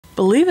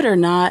Believe it or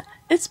not,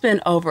 it's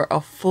been over a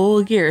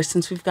full year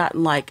since we've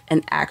gotten like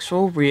an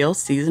actual real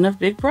season of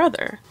Big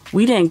Brother.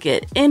 We didn't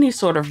get any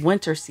sort of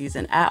winter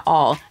season at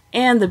all,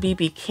 and the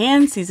BB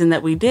Can season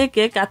that we did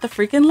get got the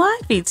freaking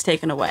live feeds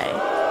taken away.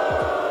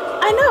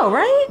 I know,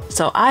 right?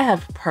 So I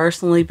have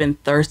personally been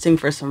thirsting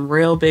for some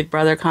real Big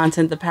Brother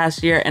content the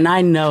past year, and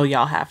I know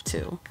y'all have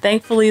too.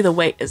 Thankfully, the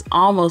wait is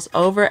almost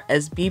over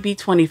as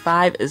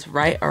BB25 is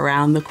right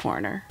around the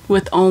corner.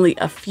 With only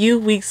a few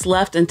weeks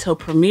left until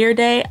premiere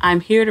day, I'm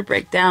here to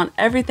break down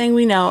everything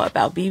we know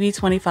about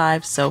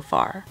BB25 so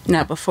far.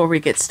 Now, before we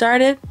get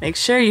started, make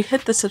sure you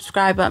hit the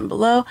subscribe button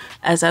below,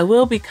 as I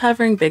will be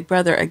covering Big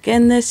Brother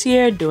again this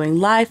year, doing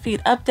live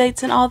feed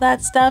updates and all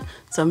that stuff,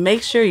 so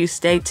make sure you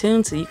stay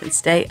tuned so you can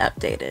stay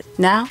updated.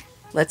 Now,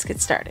 let's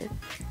get started.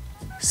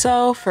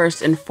 So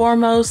first and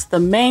foremost, the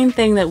main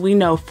thing that we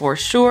know for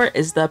sure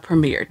is the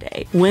premiere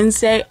day,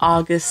 Wednesday,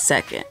 August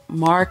 2nd.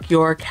 Mark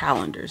your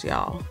calendars,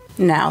 y'all.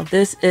 Now,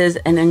 this is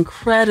an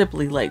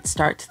incredibly late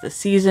start to the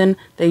season.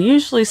 They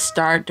usually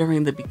start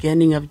during the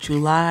beginning of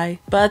July,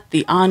 but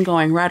the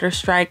ongoing writer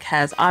strike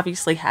has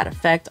obviously had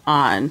effect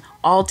on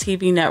all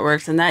TV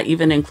networks, and that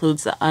even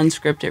includes the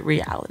unscripted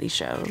reality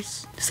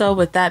shows. So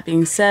with that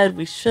being said,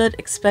 we should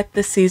expect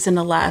the season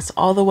to last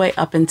all the way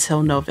up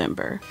until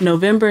November.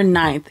 November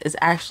 9th is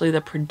actually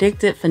the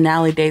predicted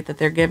finale date that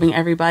they're giving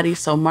everybody,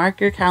 so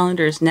mark your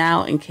calendars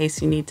now in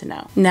case you need to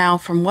know. Now,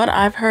 from what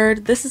I've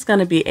heard, this is going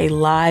to be a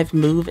live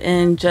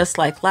move-in just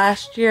like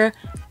last year,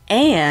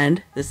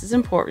 and this is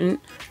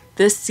important,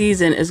 this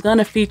season is going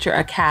to feature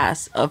a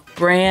cast of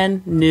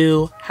brand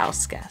new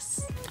house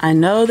guests. I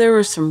know there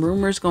were some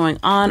rumors going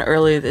on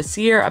earlier this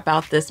year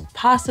about this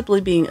possibly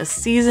being a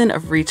season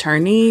of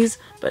returnees,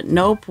 but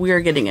nope, we are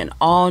getting an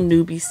all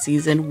newbie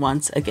season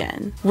once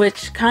again.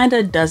 Which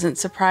kinda doesn't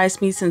surprise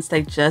me since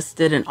they just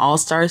did an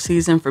all-star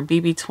season for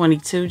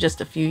BB22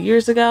 just a few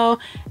years ago,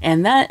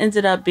 and that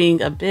ended up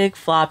being a big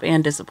flop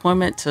and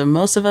disappointment to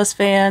most of us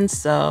fans,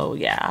 so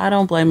yeah, I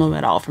don't blame them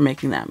at all for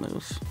making that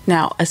move.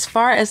 Now, as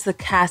far as the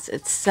cast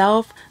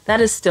itself, that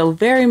is still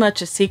very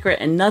much a secret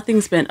and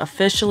nothing's been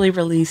officially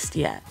released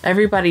yet.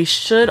 Everybody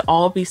should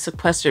all be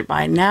sequestered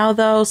by now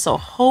though, so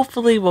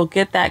hopefully we'll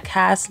get that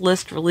cast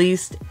list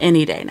released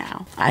any day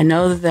now. I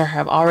know that there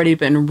have already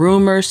been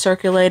rumors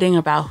circulating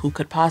about who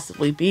could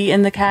possibly be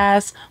in the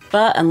cast,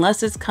 but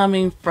unless it's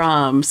coming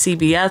from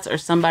CBS or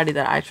somebody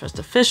that I trust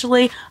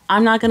officially,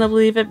 I'm not gonna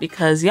believe it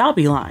because y'all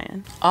be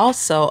lying.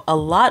 Also, a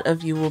lot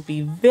of you will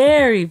be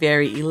very,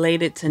 very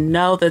elated to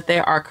know that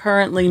there are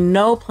currently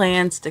no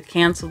plans to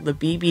cancel the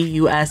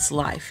BBUS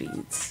live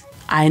feeds.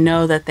 I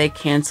know that they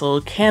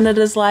canceled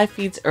Canada's live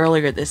feeds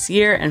earlier this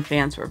year and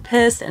fans were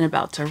pissed and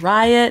about to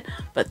riot,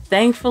 but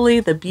thankfully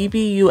the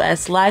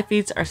BBUS live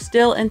feeds are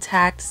still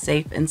intact,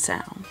 safe and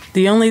sound.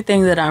 The only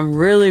thing that I'm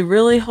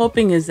really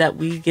hoping is that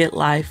we get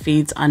live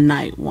feeds on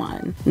night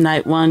one.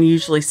 Night one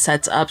usually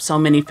sets up so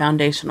many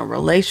foundational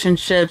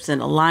relationships and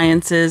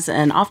alliances,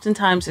 and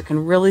oftentimes it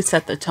can really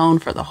set the tone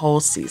for the whole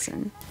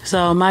season.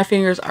 So my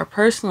fingers are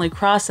personally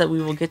crossed that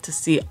we will get to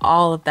see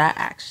all of that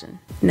action.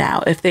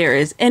 Now, if there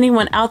is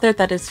anyone out there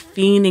that is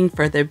fiending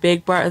for their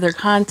Big Brother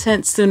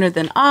content sooner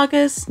than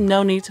August,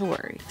 no need to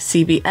worry.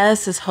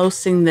 CBS is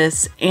hosting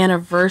this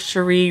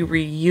anniversary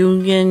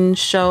reunion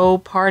show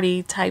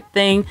party type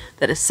thing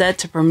that is set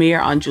to premiere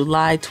on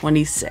July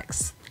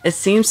 26th. It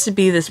seems to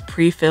be this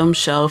pre-filmed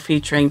show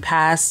featuring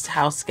past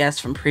house guests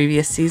from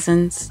previous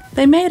seasons.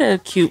 They made a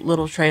cute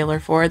little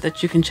trailer for it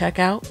that you can check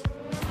out.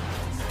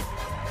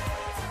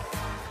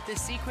 The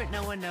secret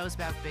no one knows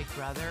about Big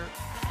Brother.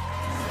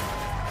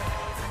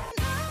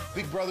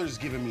 Big Brother's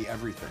given me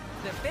everything.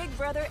 The Big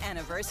Brother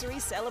Anniversary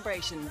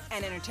Celebration,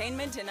 an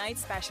Entertainment Tonight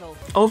special.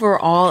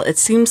 Overall, it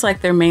seems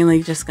like they're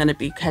mainly just going to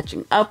be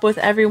catching up with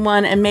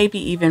everyone and maybe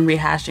even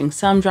rehashing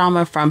some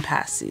drama from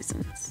past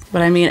seasons.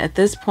 But I mean, at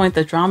this point,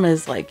 the drama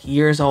is like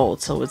years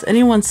old, so is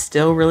anyone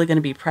still really going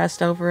to be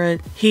pressed over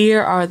it?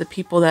 Here are the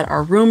people that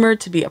are rumored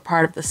to be a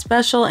part of the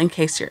special in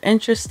case you're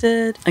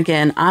interested.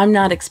 Again, I'm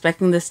not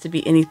expecting this to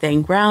be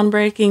anything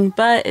groundbreaking,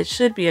 but it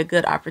should be a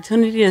good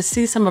opportunity to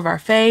see some of our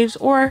faves,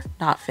 or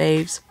not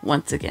faves,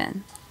 once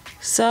again.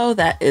 So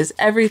that is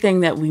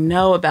everything that we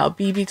know about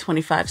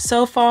BB25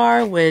 so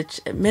far, which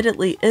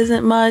admittedly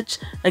isn't much.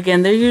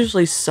 Again, they're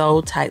usually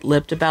so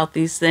tight-lipped about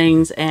these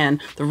things,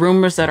 and the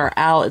rumors that are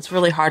out, it's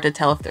really hard to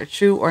tell if they're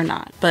true or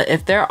not. But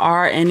if there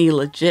are any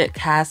legit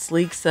cast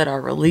leaks that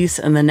are released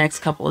in the next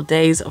couple of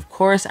days, of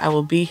course, I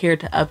will be here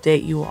to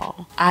update you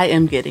all. I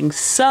am getting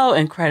so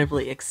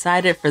incredibly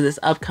excited for this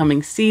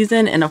upcoming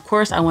season, and of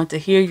course, I want to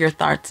hear your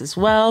thoughts as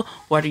well.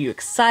 What are you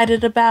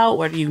excited about?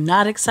 What are you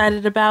not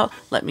excited about?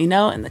 Let me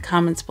know in the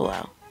comments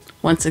below.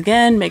 Once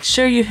again, make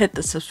sure you hit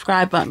the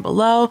subscribe button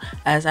below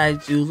as I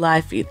do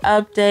live feed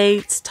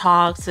updates,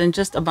 talks, and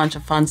just a bunch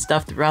of fun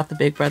stuff throughout the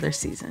Big Brother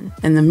season.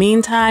 In the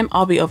meantime,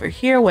 I'll be over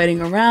here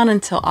waiting around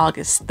until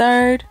August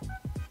 3rd.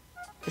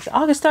 Is it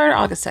August 3rd or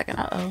August 2nd?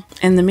 Uh-oh.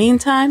 In the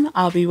meantime,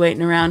 I'll be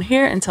waiting around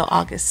here until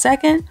August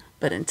 2nd,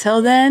 but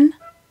until then,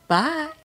 bye.